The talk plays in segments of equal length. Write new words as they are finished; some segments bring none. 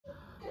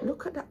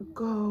Look at that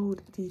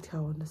gold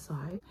detail on the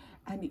side,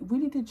 and it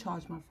really did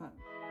charge my phone.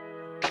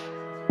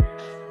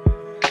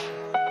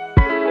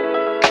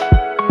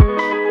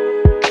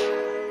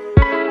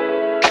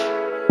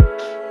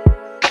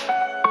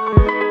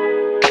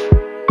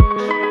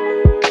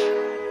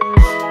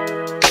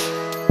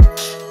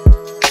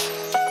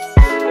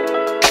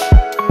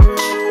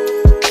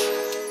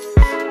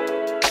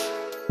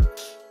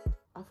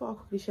 I thought I'd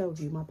quickly share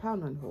with you my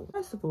Poundland haul.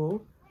 First of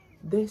all,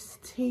 this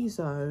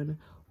T-Zone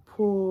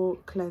Pore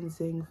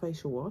Cleansing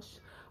Facial Wash.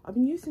 I've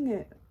been using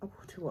it, I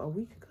bought it, what, a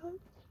week ago?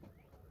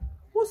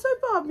 Well, so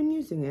far I've been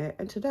using it,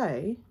 and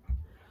today,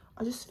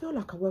 I just feel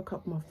like I woke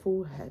up, my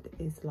forehead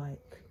is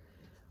like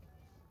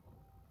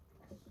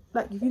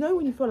you know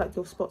when you feel like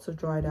your spots are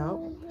dried out?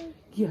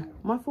 Yeah,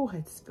 my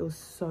forehead feels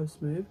so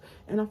smooth,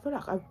 and I feel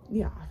like I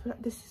feel like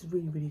this is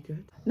really, really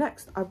good.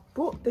 Next, I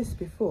bought this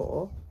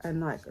before, and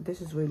like this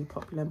is really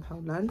popular in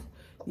Poundland.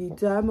 The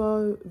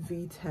Dermo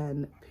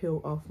V10 Peel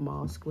Off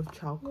Mask with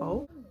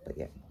charcoal. But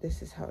yeah,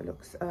 this is how it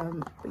looks.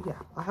 But yeah,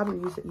 I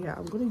haven't used it yet.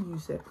 I'm gonna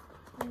use it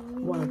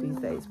one of these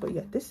days. But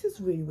yeah, this is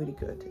really, really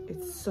good.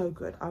 It's so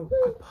good. I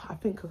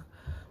think,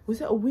 was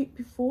it a week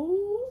before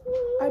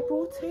I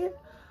bought it?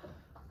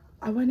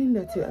 I went in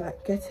there to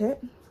like get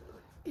it.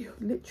 Ew,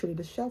 literally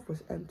the shelf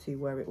was empty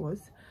where it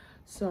was.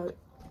 So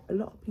a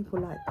lot of people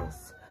like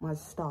this. My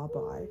star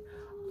buy.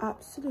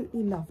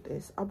 Absolutely love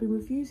this. I've been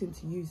refusing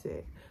to use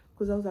it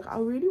because I was like, I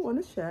really want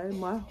to share in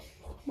my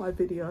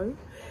video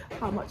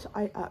how much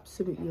I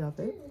absolutely love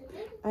it.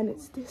 And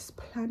it's this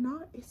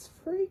planner. It's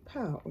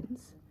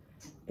 £3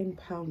 in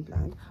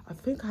Poundland. I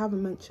think I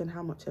haven't mentioned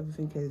how much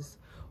everything is.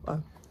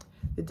 The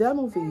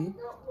Dermo V,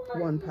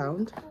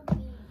 £1.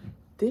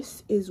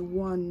 This is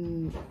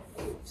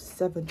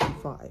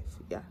 £1.75,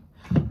 yeah.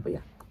 But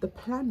yeah, the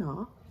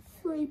planner,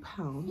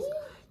 £3.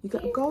 You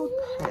get a gold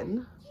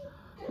pen.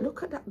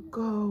 Look at that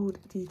gold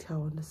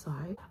detail on the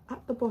side.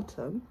 At the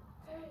bottom,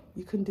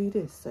 you can do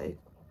this. So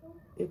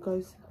it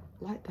goes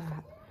like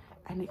that,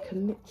 and it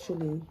can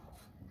literally,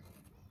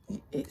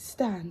 it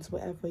stands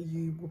wherever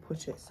you will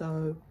put it.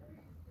 So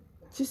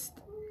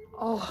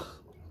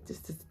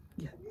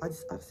yeah, I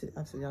just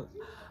absolutely love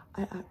it.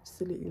 I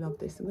absolutely love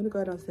this. I'm going to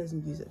go downstairs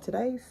and use it.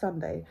 Today,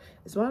 Sunday.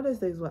 It's one of those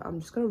days where I'm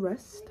just going to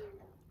rest.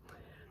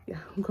 Yeah,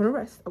 I'm going to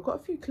rest. I've got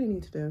a few cleaning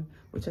to do,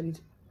 which I need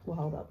to... Well,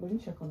 hold up. Let me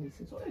check on these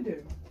things. What do I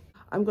do?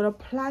 I'm going to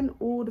plan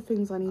all the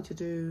things I need to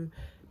do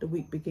the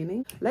week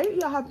beginning.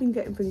 Lately, I have been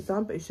getting things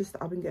done, but it's just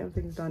that I've been getting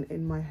things done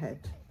in my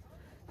head.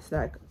 It's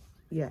like,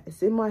 yeah,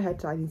 it's in my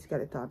head, so I need to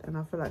get it done. And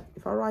I feel like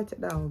if I write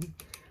it down,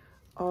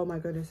 oh my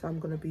goodness,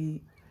 I'm going to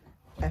be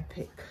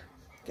epic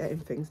getting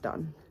things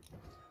done.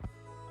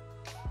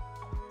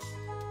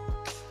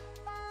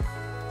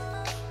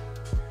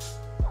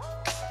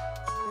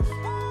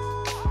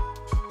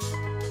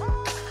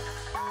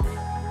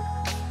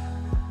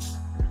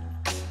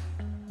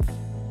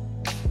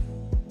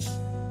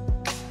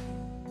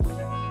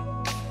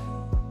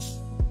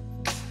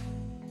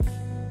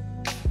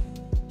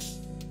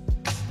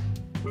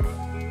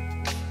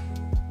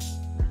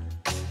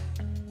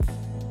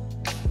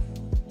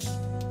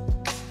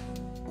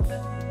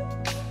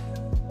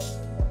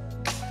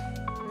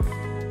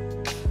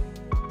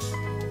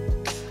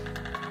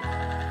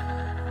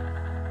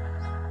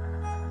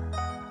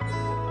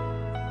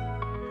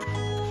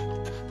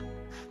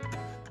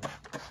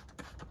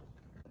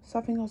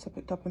 Something else I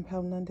picked up in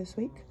Poundland this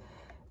week.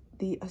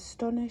 The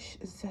Astonish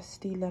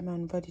Zesty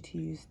Lemon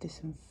Ready-to-Use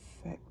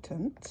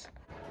Disinfectant.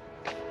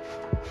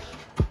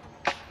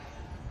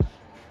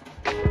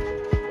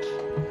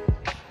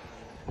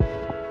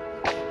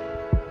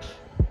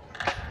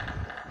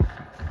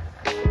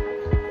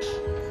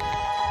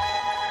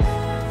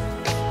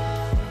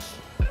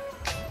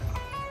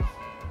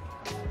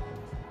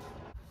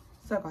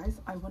 So guys,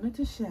 I wanted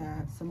to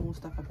share some more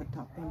stuff I picked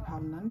up in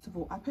Poundland. First of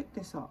all, I picked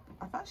this up.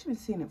 I've actually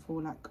been seeing it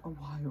for like a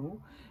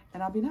while,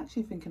 and I've been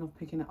actually thinking of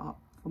picking it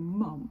up for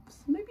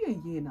months, maybe a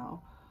year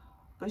now.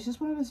 But it's just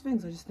one of those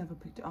things, I just never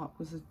picked it up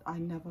because I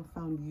never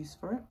found use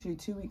for it. Actually,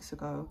 2 weeks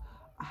ago,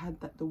 I had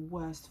the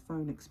worst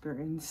phone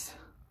experience.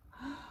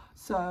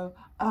 So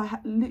I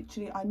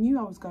knew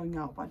I was going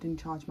out, but I didn't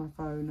charge my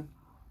phone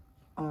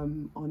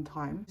on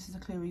time. This is a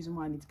clear reason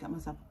why I need to get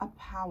myself a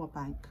power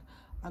bank.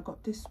 I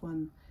got this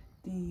one,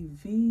 the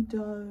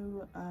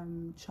Vido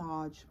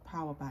Charge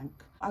power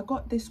bank. I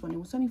got this one. It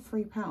was only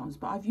 £3,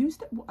 but I've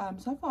used it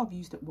so far. I've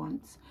used it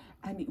once,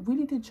 and it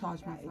really did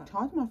charge my phone. It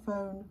charged my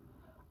phone.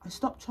 I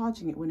stopped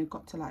charging it when it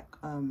got to like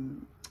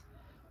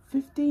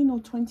 15 or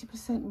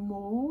 20%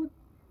 more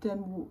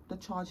than the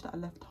charge that I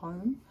left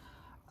home.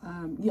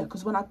 Yeah,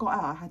 because when I got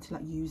out, I had to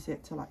like use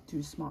it to like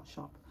do Smart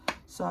Shop.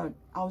 So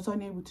I was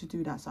only able to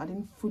do that. So I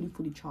didn't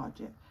fully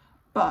charge it,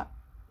 but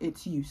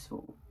it's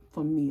useful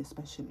for me,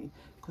 especially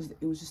because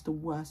it was just the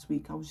worst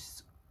week. I was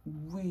just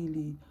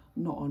really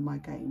not on my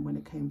game when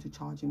it came to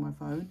charging my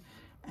phone,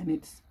 and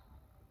it's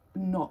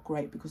not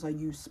great because I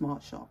use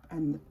Smart Shop,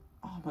 and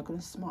oh my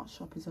goodness, Smart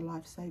Shop is a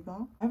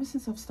lifesaver. Ever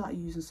since I've started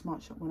using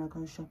Smart Shop when I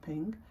go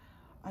shopping,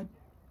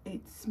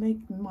 it's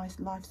made my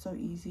life so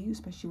easy,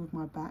 especially with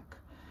my back.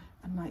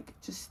 and like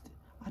just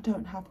I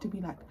don't have to be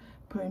like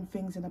putting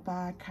things in a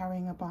bag,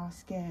 carrying a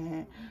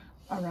basket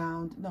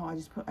around. No, I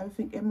just put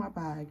everything in my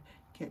bag,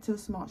 get to the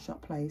smart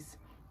shop place.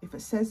 If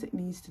it says it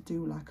needs to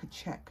do like a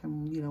check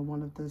and, you know,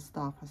 one of the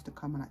staff has to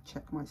come and like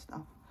check my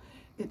stuff,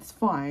 it's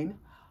fine,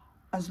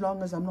 as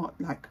long as I'm not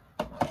like,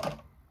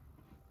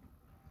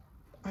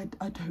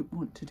 I don't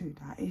want to do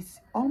that. It's,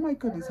 oh my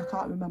goodness, I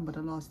can't remember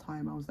the last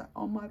time I was like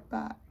on my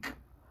back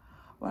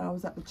when I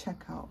was at the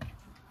checkout.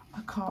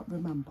 I can't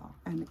remember,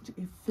 and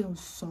it feels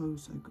so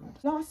good.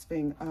 Last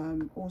thing,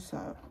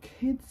 also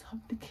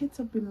the kids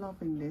have been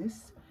loving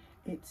this.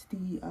 It's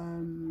the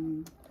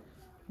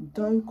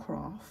dough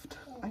craft.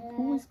 I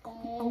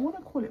want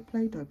to call it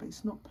Play-Doh, but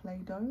it's not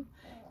Play-Doh.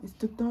 It's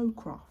the dough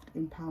craft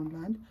in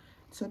Poundland.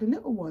 So the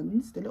little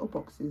ones, the little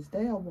boxes,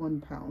 they are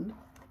 £1.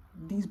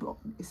 These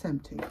it's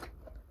empty.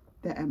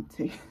 They're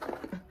empty.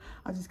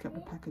 I just kept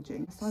the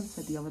packaging. Simon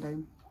said the other day,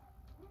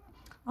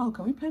 oh,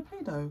 can we play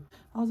Play-Doh?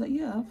 I was like,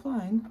 yeah,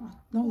 fine.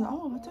 And I was like,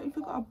 oh, I totally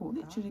forgot I bought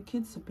that. Literally, the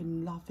kids have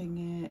been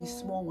loving it. These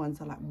small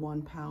ones are like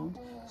 £1,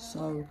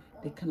 so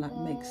they can like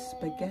make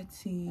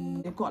spaghetti.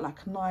 They've got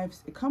like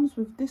knives. It comes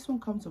with, this one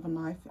comes with a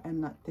knife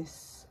and like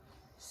this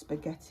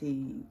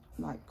spaghetti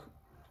like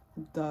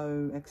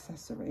dough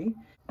accessory.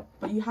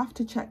 But you have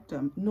to check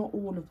them. Not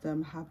all of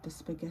them have the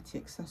spaghetti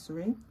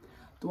accessory.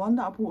 The one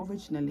that I bought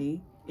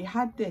originally, it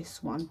had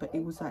this one, but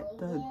it was like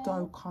the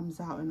dough comes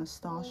out in a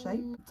star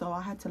shape. So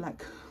I had to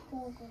like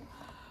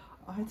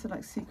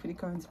secretly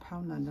go into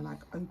Poundland and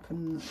like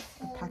open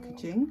the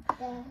packaging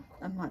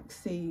and like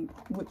see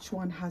which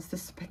one has the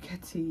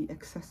spaghetti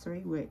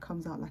accessory where it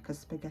comes out like a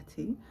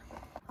spaghetti.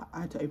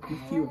 I had to open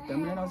a few of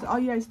them, and then I was like, oh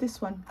yeah, it's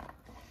this one.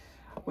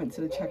 Went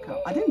to the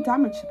checkout. I didn't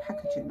damage the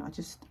packaging. I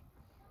just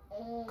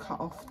cut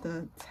off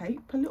the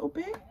tape a little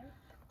bit,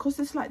 because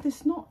it's like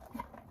this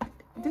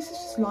is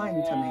just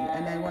lying to me,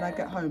 and then when I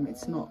get home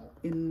it's not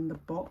in the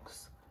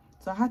box,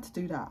 so I had to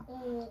do that.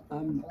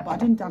 But I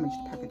didn't damage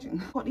the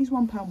packaging. I got these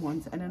 £1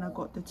 ones, and then I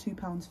got the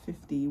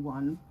 £2.50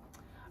 one,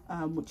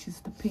 which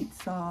is the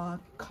pizza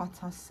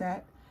cutter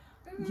set.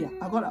 Yeah,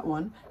 I got that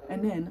one.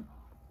 And then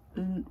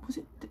was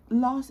it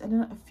and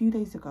then a few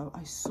days ago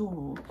I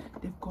saw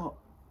they've got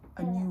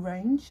a new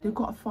range. They've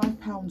got a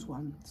 £5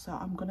 one, so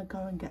I'm gonna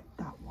go and get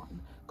that one,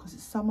 because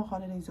summer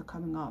holidays are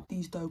coming up.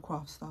 These dough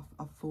craft stuff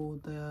are for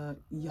the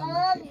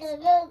younger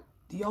kids.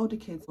 The older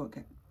kids will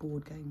get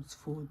board games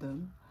for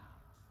them.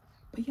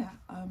 But yeah,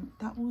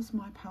 that was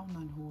my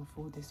Poundland haul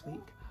for this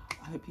week.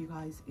 I hope you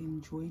guys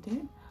enjoyed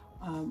it.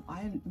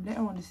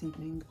 Later on this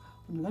evening,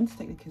 I'm going to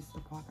take the kids to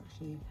the park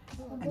actually,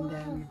 and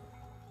then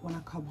when I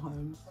come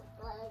home,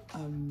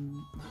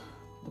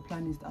 the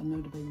plan is that I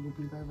know the baby will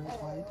be very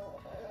tired,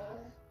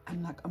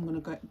 and like I'm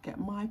gonna go get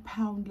my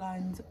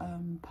Poundland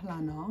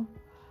planner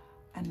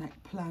and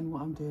like plan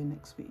what I'm doing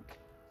next week.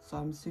 So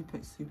I'm super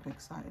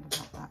excited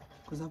about that,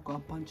 because I've got a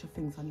bunch of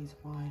things I need to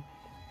buy,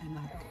 and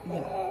like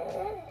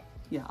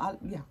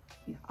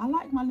I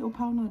like my little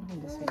Poundland haul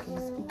this week. It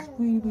was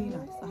really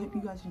nice. I hope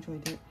you guys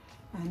enjoyed it,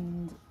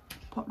 and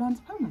pop down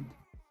to Poundland.